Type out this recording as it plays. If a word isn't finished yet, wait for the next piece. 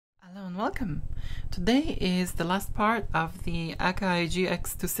And welcome. Today is the last part of the Akai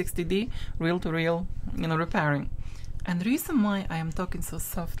GX-260D reel-to-reel, repairing. And the reason why I am talking so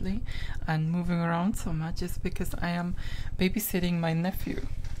softly and moving around so much is because I am babysitting my nephew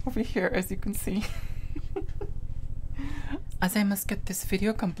over here, as you can see. As I must get this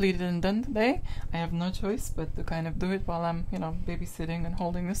video completed and done today, I have no choice but to kind of do it while I'm, babysitting and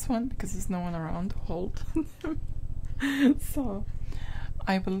holding this one because there's no one around to hold. So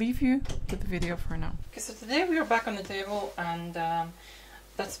I will leave you with the video for now. Okay, so today we are back on the table, and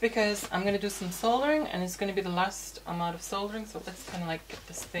that's because I'm going to do some soldering, and it's going to be the last amount of soldering. So let's kind of like get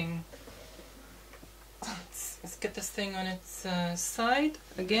this thing, let's get this thing on its side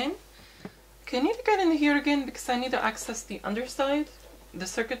again. Okay, I need to get in here again because I need to access the underside, the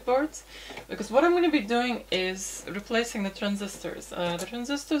circuit boards, because what I'm going to be doing is replacing the transistors. The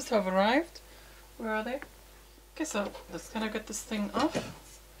transistors have arrived. Where are they? Okay, so let's kind of get this thing off.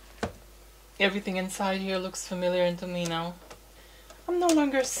 Everything inside here looks familiar to me now. I'm no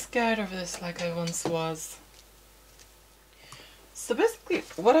longer scared of this like I once was. So basically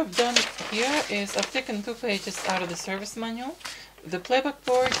what I've done here is I've taken 2 pages out of the service manual, the playback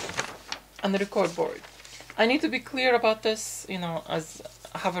board and the record board. I need to be clear about this, as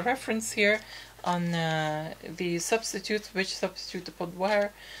I have a reference here on the substitutes, which substitute to put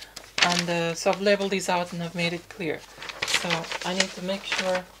where. And so I've labeled these out and I've made it clear. So I need to make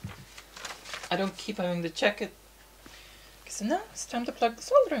sure I don't keep having to check it. So now it's time to plug the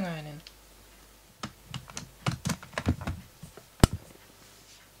soldering iron in.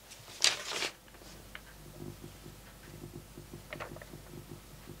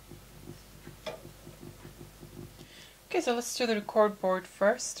 Okay, so let's do the record board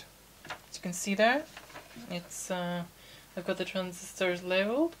first. As you can see there, it's I've got the transistors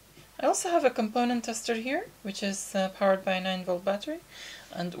labeled. I also have a component tester here, which is powered by a 9-volt battery.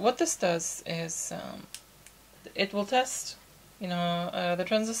 And what this does is it will test, the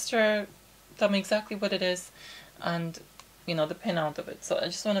transistor, tell me exactly what it is, and, the pinout of it. So I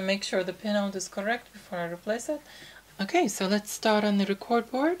just want to make sure the pinout is correct before I replace it. Okay, so let's start on the record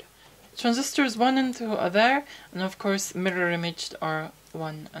board. Transistors 1 and 2 are there, and of course mirror imaged are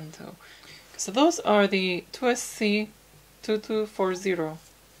 1 and 2. So those are the 2SC2240.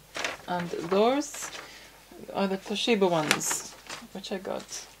 And those are the Toshiba ones, which I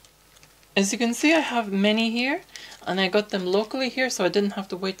got. As you can see, I have many here, and I got them locally here, so I didn't have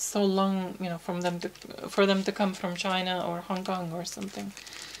to wait so long, for them to come from China or Hong Kong or something.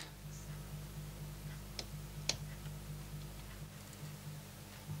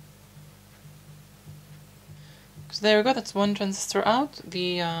 So there we go. That's one transistor out,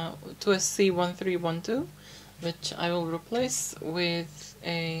 the 2SC1312, which I will replace with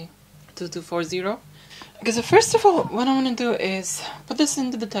a 2240. Okay, so first of all, what I want to do is put this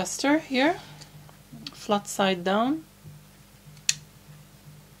into the tester here, flat side down,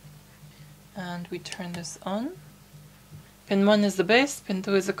 and we turn this on. Pin 1 is the base, pin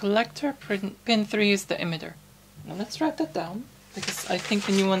 2 is the collector, pin 3 is the emitter. Now let's write that down, because I think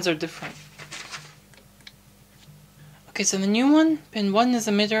the new ones are different. Okay, so the new one, pin 1 is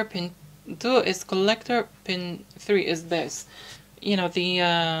emitter, pin 2 is collector, pin 3 is base.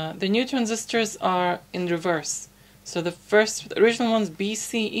 The new transistors are in reverse. So the original one's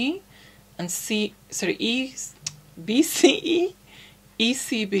BCE and BCE,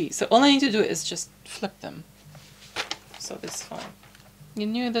 ECB. So all I need to do is just flip them. So that's fine.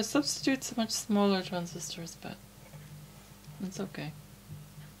 The substitutes are much smaller transistors, but it's okay.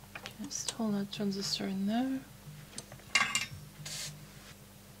 Just hold that transistor in there.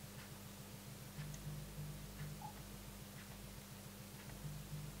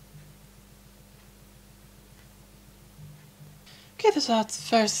 Okay, so that's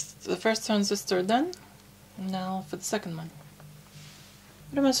the first transistor done. Now for the second one.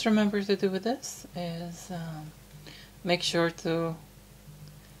 What I must remember to do with this is make sure to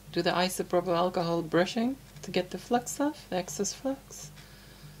do the isopropyl alcohol brushing to get the flux off, the excess flux,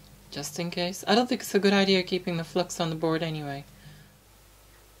 just in case. I don't think it's a good idea keeping the flux on the board anyway.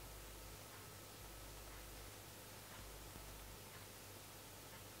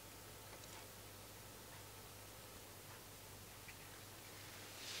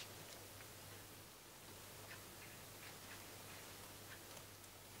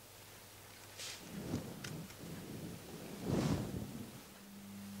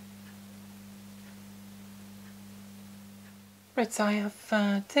 Right, so I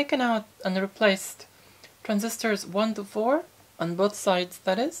have taken out and replaced transistors 1 to 4 on both sides,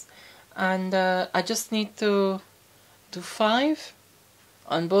 that is, and I just need to do 5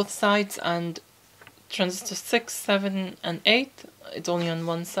 on both sides and transistor 6, 7 and 8 it's only on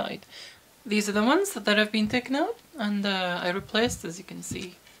one side. These are the ones that have been taken out and I replaced, as you can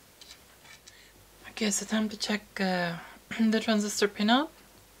see. Okay, so time to check the transistor pinout.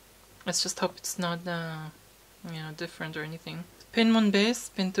 Let's just hope it's not you know, different or anything. Pin 1 base,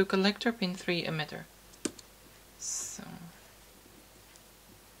 pin 2 collector, pin 3 emitter. So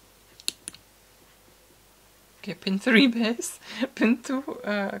okay, pin 3 base, pin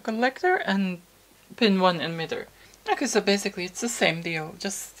 2 collector, and pin 1 emitter. Okay, so basically it's the same deal,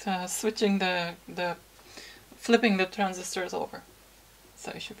 just switching flipping the transistors over.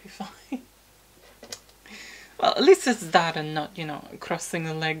 So it should be fine. Well, at least it's that and not, you know, crossing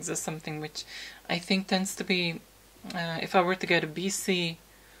the legs or something, which I think tends to be, if I were to get a BC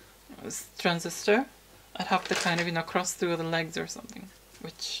transistor, I'd have to kind of, you know, cross through the legs or something,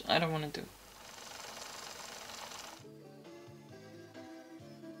 which I don't want to do.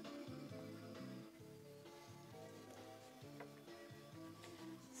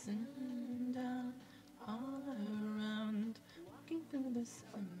 Down all around, walking through the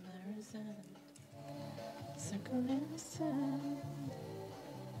summer sand, circling the sand.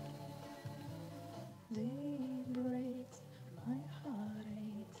 Day breaks, my heart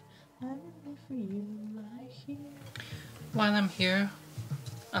aches, I only feel like here. While I'm here,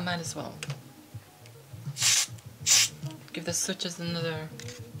 I might as well give the switches another.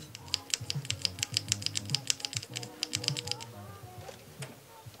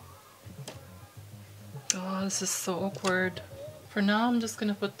 Oh, this is so awkward. For now, I'm just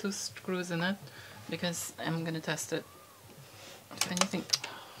gonna put 2 screws in it because I'm gonna test it. If anything.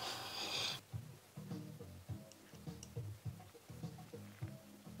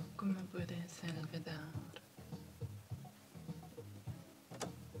 Como puede ser olvidar?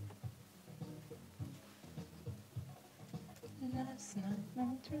 Last night I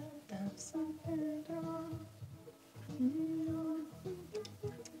dreamt of something wrong.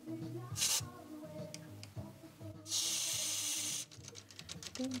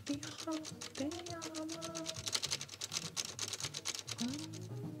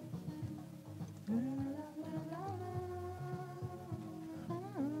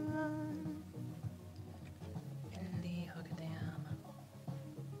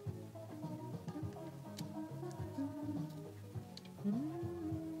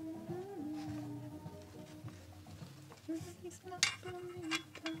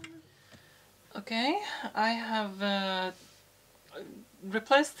 Okay, I have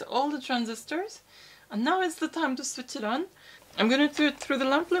replaced all the transistors, and now it's the time to switch it on. I'm gonna do it through the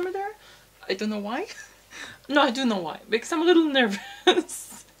lamp limiter. I don't know why. No, I do know why, because I'm a little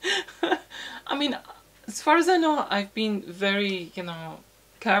nervous. I mean, as far as I know, I've been very, you know,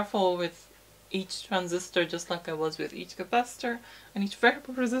 careful with each transistor, just like I was with each capacitor and each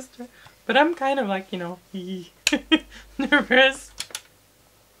variable resistor. But I'm kind of like, you know, nervous.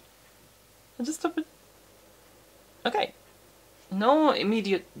 I just stop it. Okay. No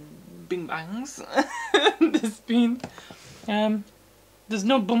immediate bing bangs. There's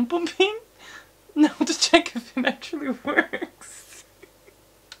no boom booming. Now to check if it actually works.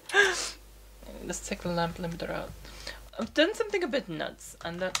 Let's take the lamp limiter out. I've done something a bit nuts,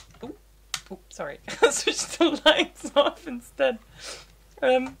 and that. Oh, sorry. I switched the lights off instead.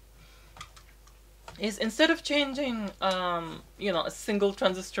 Is instead of changing, you know, a single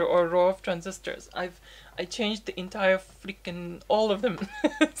transistor or a row of transistors, I changed the entire freaking all of them.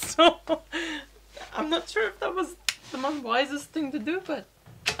 So I'm not sure if that was the most wisest thing to do, but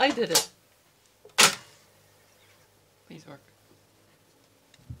I did it. Please work.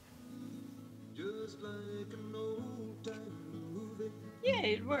 Yeah,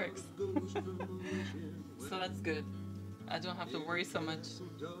 it works. So that's good. I don't have to worry so much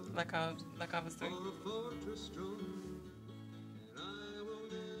like I was doing.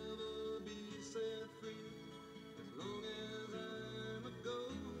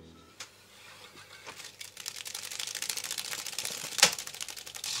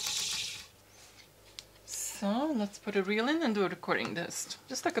 So let's put a reel in and do a recording test.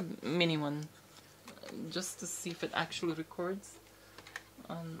 Just like a mini one. Just to see if it actually records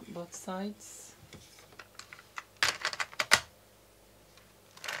on both sides.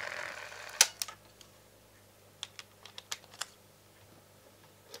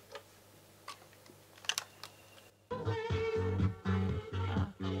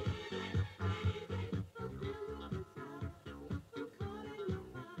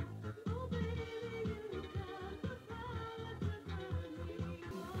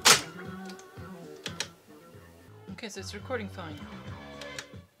 Okay, so it's recording fine.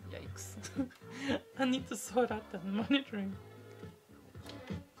 Yikes. I need to sort out that monitoring.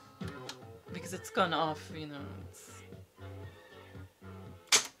 Because it's gone off, you know.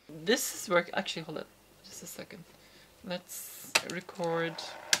 this is work. Actually, hold it, just a second. Let's record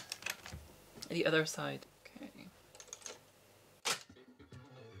the other side. Okay.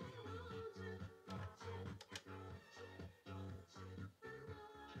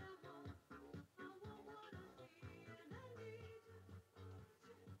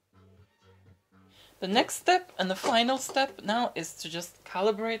 The next step and the final step now is to just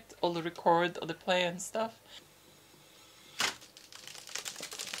calibrate all the record, all the play and stuff.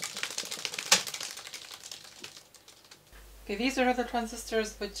 Okay, these are the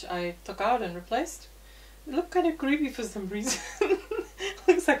transistors which I took out and replaced. They look kind of creepy for some reason.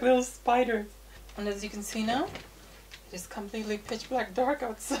 Looks like little spiders. And as you can see now, it is completely pitch black dark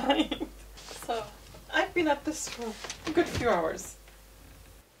outside. So I've been at this for a good few hours.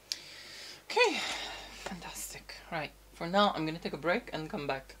 Okay, fantastic. Right, for now I'm gonna take a break and come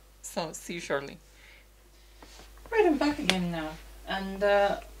back. So see you shortly. Right, I'm back again now. And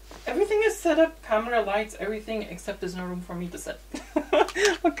everything is set up, camera, lights, everything, except there's no room for me to set.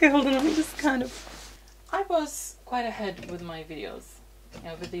 Okay, hold on, let me just kind of... I was quite ahead with my videos.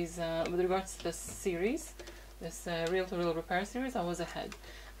 Yeah, with these, with regards to this series, this reel-to-reel repair series, I was ahead.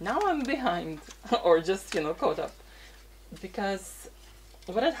 Now I'm behind, or just, you know, caught up. Because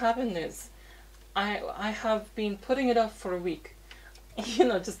what had happened is, I have been putting it off for a week. You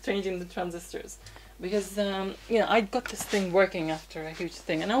know, just changing the transistors. Because, you know, I got this thing working after a huge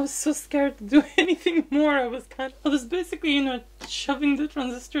thing, and I was so scared to do anything more. I was basically, you know, shoving the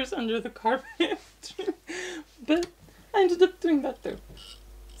transistors under the carpet. But I ended up doing that too.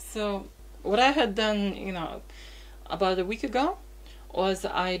 So, what I had done, you know, about a week ago, was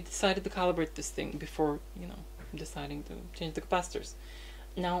I decided to calibrate this thing before, you know, deciding to change the capacitors.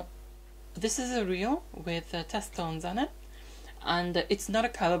 Now, this is a reel with test tones on it, and it's not a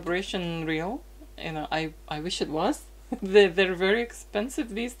calibration reel. You know, I wish it was. They're very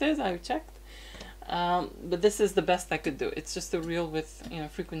expensive these days, I've checked. But this is the best I could do. It's just a reel with, you know,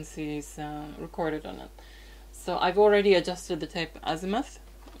 frequencies recorded on it. So I've already adjusted the tape azimuth,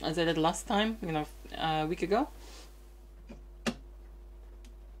 as I did last time, you know, a week ago.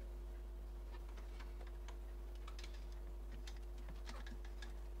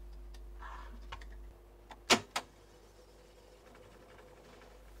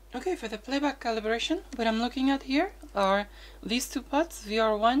 Okay, for the playback calibration, what I'm looking at here are these two pots,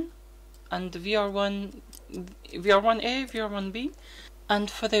 VR1 and VR1A, VR1B.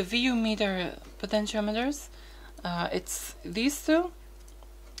 And for the VU meter potentiometers, it's these two,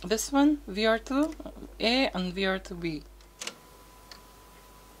 this one, VR2A and VR2B.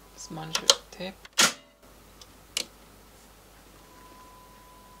 Smudge tape.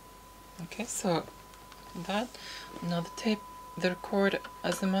 Okay, so that, now the tape, the record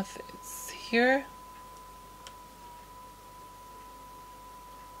azimuth, it's here.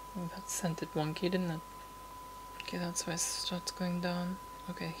 That sent it wonky, didn't it? Okay, that's why it starts going down.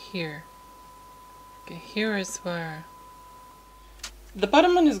 Okay, here. Okay, here is where the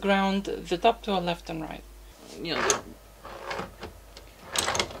bottom one is ground, the top two are left and right. You know,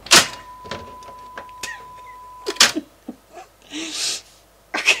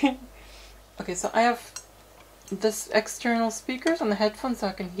 okay. Okay, so I have this external speakers on the headphones so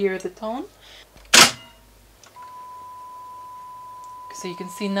I can hear the tone. So you can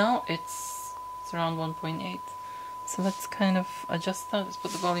see now it's around 1.8. So let's kind of adjust that. Let's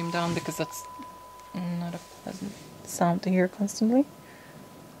put the volume down because that's not a pleasant sound to hear constantly.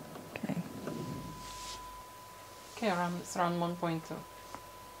 Okay. Okay, it's around 1.2.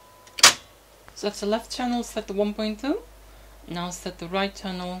 So that's the left channel set to 1.2. Now set the right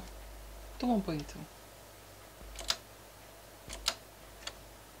channel to 1.2.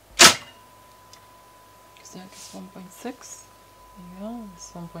 That is 1.6. There you go, this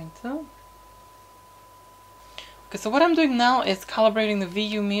is 1.2. Okay, so what I'm doing now is calibrating the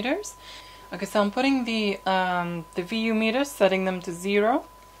VU meters. Okay, so I'm putting the VU meters, setting them to 0.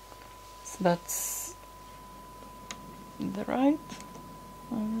 So that's the right,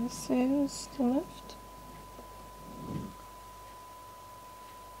 and this is the left.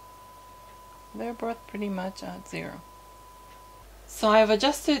 They're both pretty much at 0. So I've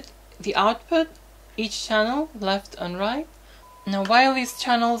adjusted the output, each channel, left and right. Now while these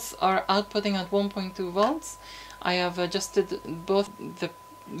channels are outputting at 1.2 volts, I have adjusted both the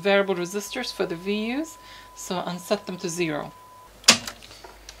variable resistors for the VUs, and set them to 0.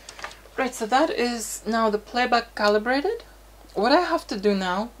 Right, so that is now the playback calibrated. What I have to do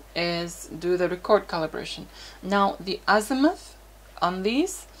now is do the record calibration. Now the azimuth on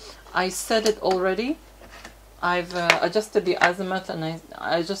these, I set it already. I've adjusted the azimuth, and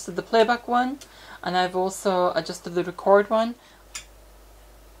I adjusted the playback one, and I've also adjusted the record one.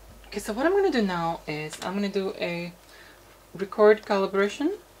 Okay, so what I'm going to do now is I'm going to do a record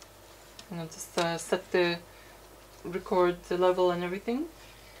calibration. I'm going to just set the record the level and everything.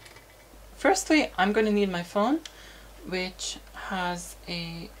 Firstly, I'm going to need my phone, which has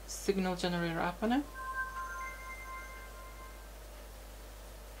a signal generator app on it.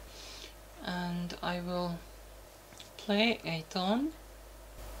 And I will play a tone,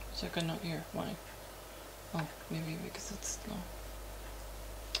 which I cannot hear. Why? Oh, maybe because it's slow.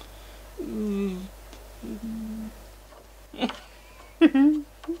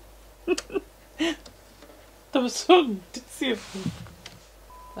 That was so ditzy of me.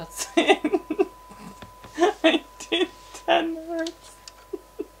 That's it. I did 10 hertz.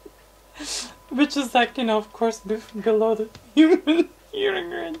 Which is like, you know, of course, below the human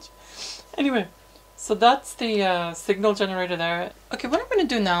hearing range. Anyway, so that's the signal generator there. Okay, what I'm going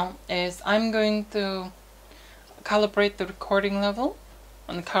to do now is I'm going to calibrate the recording level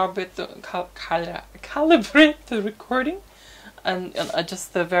and calibrate the recording and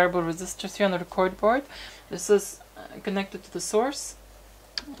adjust the variable resistors here on the record board. This is connected to the source,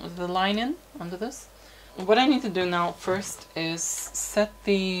 the line in under this. What I need to do now first is set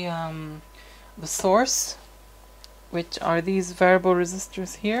the source, which are these variable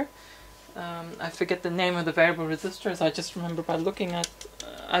resistors here. I forget the name of the variable resistors. I just remember by looking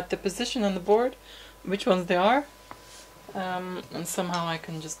at the position on the board which ones they are, and somehow I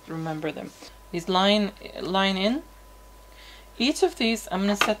can just remember them. These line in. Each of these, I'm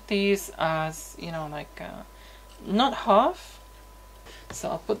gonna set these as, you know, like not half. So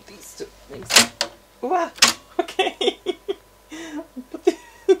I'll put these two things. Wow. Okay. I'll put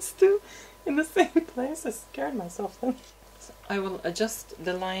these two in the same place. I scared myself then. So I will adjust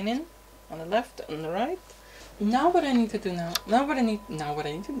the line in on the left and the right. Now what I need to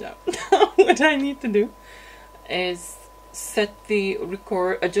do is set the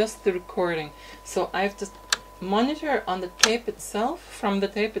adjust the recording. So I have to monitor on the tape itself, from the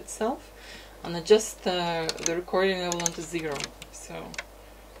tape itself, and adjust the recording level onto 0. So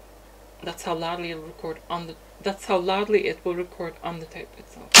that's how loudly it'll record on the. That's how loudly it will record on the tape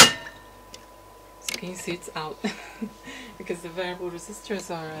itself. So can you see it's out because the variable resistors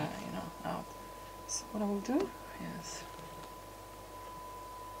are, you know, out. So what I will do is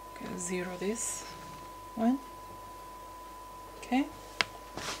zero this one. Okay.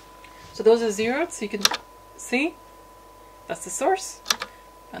 So those are zeroed, so you can see that's the source,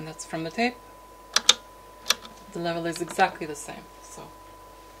 and that's from the tape. The level is exactly the same. So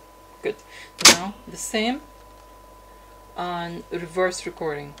good. Now the same on reverse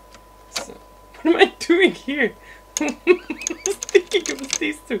recording. So what am I doing here? I was thinking it was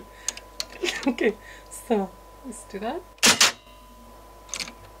these two. Okay, so let's do that.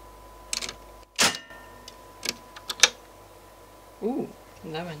 Ooh,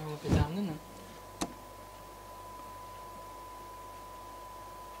 that went a little bit down, didn't it?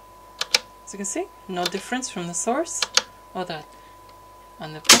 As you can see, no difference from the source or that.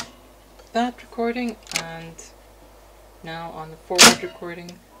 On that recording, and now on the forward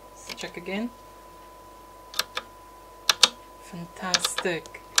recording. Let's check again.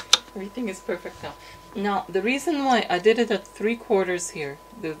 Fantastic. Everything is perfect now. Now, the reason why I did it at 3/4 here,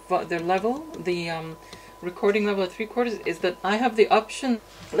 the recording level at 3/4, is that I have the option.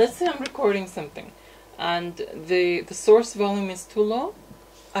 Let's say I'm recording something, and the source volume is too low.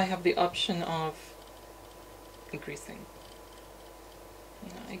 I have the option of increasing.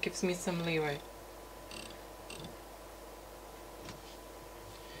 You know, it gives me some leeway.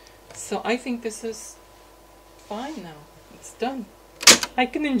 So I think this is fine now. It's done. I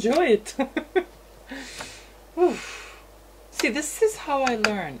can enjoy it. See, this is how I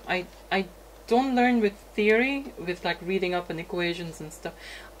learn. I don't learn with theory, with like reading up on equations and stuff.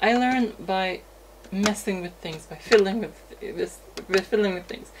 I learn by messing with things, by fiddling with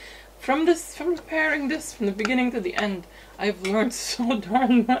things. From preparing this from the beginning to the end, I've learned so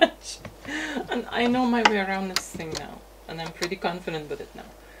darn much, and I know my way around this thing now, and I'm pretty confident with it now.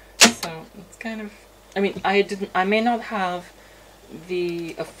 So it's kind of, I mean, I may not have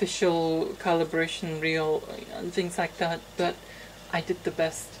the official calibration reel and things like that, but I did the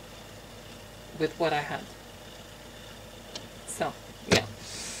best with what I had. So yeah,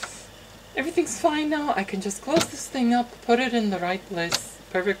 everything's fine now. I can just close this thing up, put it in the right place,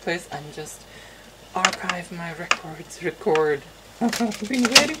 perfect place, and just archive my record. I've been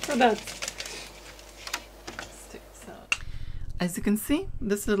waiting for that. Let's take this out. As you can see,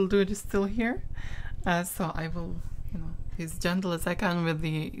 this little dude is still here, so I will, you know, be as gentle as I can with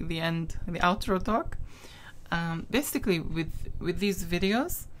the outro talk. Basically, with these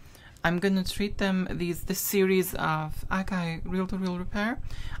videos, I'm gonna treat them, this series of Akai reel-to-reel repair,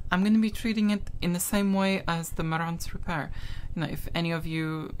 I'm gonna be treating it in the same way as the Marantz repair. You know, if any of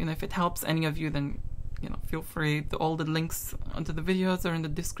you, if it helps any of you, then feel free. All the links onto the videos are in the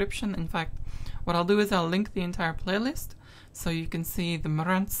description. In fact, what I'll do is I'll link the entire playlist so you can see the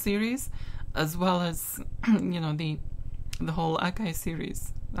Marantz series as well as the whole Akai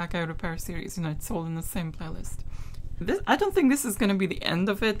series, Akai repair series. It's all in the same playlist. I don't think this is going to be the end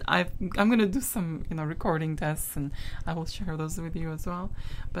of it. I'm going to do some recording tests, and I will share those with you as well.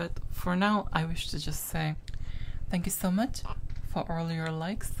 But for now, I wish to just say thank you so much for all your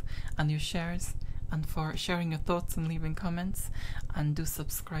likes and your shares, and for sharing your thoughts and leaving comments, and do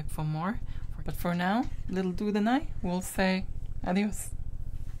subscribe for more. But for now, little Dude and I will say adios.